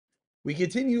We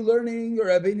continue learning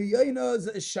Rabeinu Yona's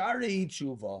Sharei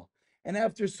Teshuva. And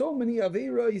after so many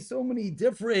Averos, so many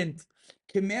different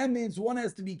commandments one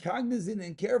has to be cognizant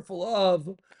and careful of,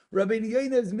 Rabeinu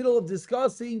Yona is middle of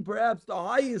discussing perhaps the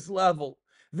highest level,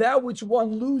 that which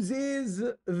one loses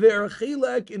their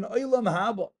chilek in Olam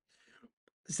Haba.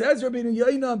 Says Rabeinu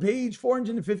Yona on page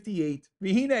 458,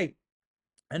 Vihine,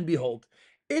 and behold,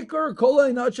 Ikar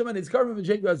Kolai Nacham and its Karma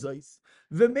V'Jeg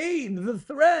the main, the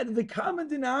thread, the common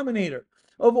denominator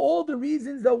of all the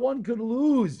reasons that one could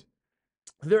lose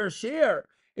their share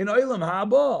in Olam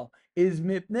Haba is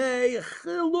Mipnei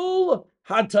Chilul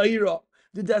HaTayra,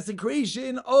 the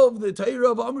desecration of the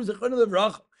Torah of Amr Zechron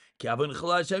Levracha. Kavon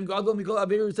Chal Hashem Gadol Mikol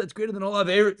Averis, that's greater than all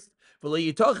Averis. And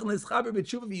in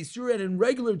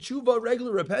regular tshuva,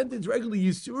 regular repentance, regular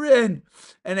yisurin,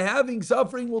 and having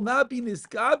suffering will not be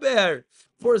niskaber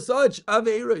for such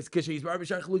averos. Teaches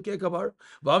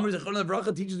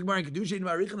the Gemara in Kedusha in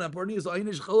Marichin and Pornius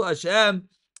Einish Chol Hashem.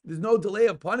 There's no delay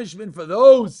of punishment for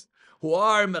those who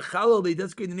are mechalal. They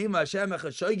desecrate the name of Hashem.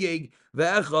 Echashogeg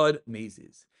ve'echad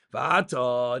mezes.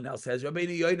 V'ata, now says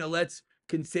Rabeinu Yona, let's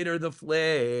consider the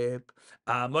flip.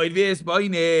 Let's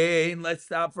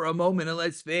stop for a moment and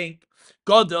let's think.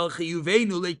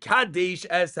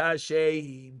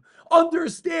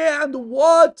 Understand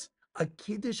what a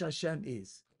Kiddush Hashem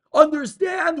is.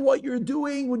 Understand what you're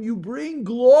doing when you bring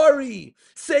glory,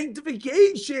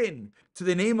 sanctification to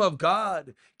the name of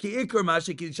God. The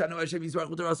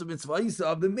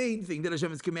main thing that Hashem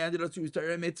has commanded us to is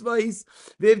Torah mitzvahs.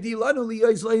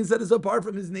 Set us apart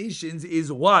from his nations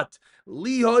is what?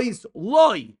 Lihois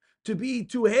loy. To be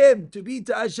to him, to be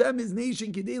to Hashem, his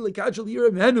nation,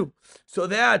 so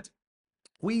that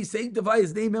we sanctify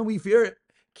his name and we fear it.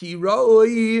 It's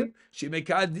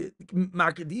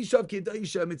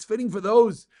fitting for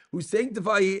those who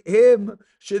sanctify him,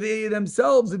 should they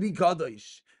themselves be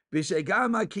kadosh. Because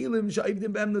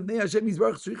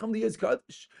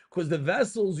the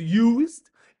vessels used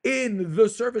in the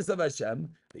service of Hashem,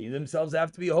 they themselves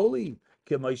have to be holy.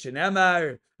 As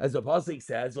the pasuk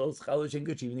says,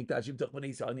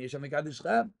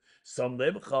 some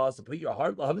lebcha, so put your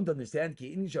heart haven't understand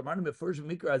is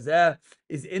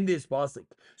in this pasuk.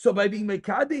 So by being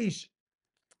mekadesh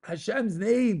Hashem's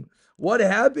name, what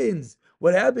happens?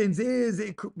 What happens is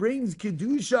it brings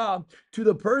kedusha to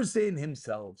the person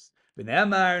himself.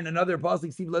 V'namar, and another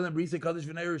pasuk, Steve Leland Brisa Kadosh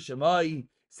V'Neir Shemai,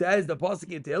 says the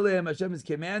pasuk in Tehillim, Hashem is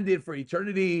commanded for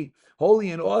eternity,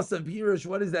 holy and awesome. Pirush,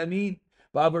 what does that mean?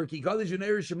 Babar ki Kadosh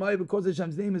V'Neir Shemai, because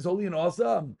Hashem's name is holy and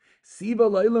awesome. Siva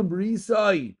Leilam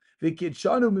Brisai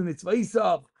v'Kidshanu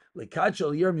B'Mitzvaysav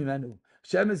Lekachal Yer Mimenu.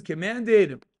 Hashem is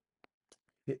commanded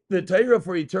the Torah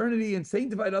for eternity and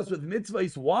sanctified us with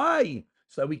mitzvahs. Why?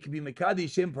 So that we can be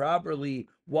mekadishim properly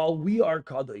while we are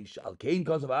kadosh. Al kein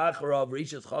kazav acharav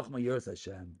reishas chachma yiras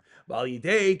Hashem. Val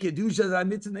yidei kedusha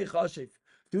zamitzvah nechashiv.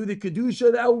 Through the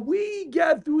kedusha that we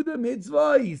get through the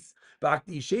mitzvahs.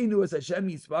 B'akti shenu as Hashem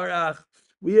yisparach.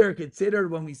 We are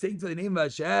considered when we sing to the name of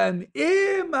Hashem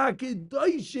im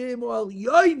hakedoshim al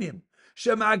yoinim.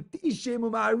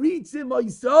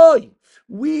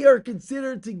 We are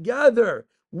considered together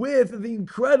with the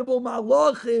incredible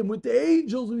malachim, with the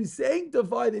angels who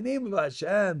sanctify the name of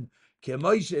Hashem.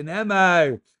 Hashem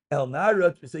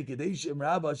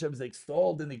is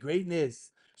extolled in the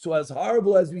greatness. So as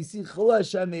horrible as we see Chil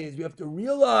Hashem is, we have to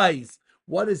realize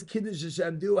what does Kiddush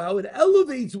Hashem do, how it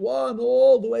elevates one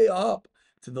all the way up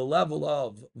to the level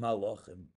of malachim.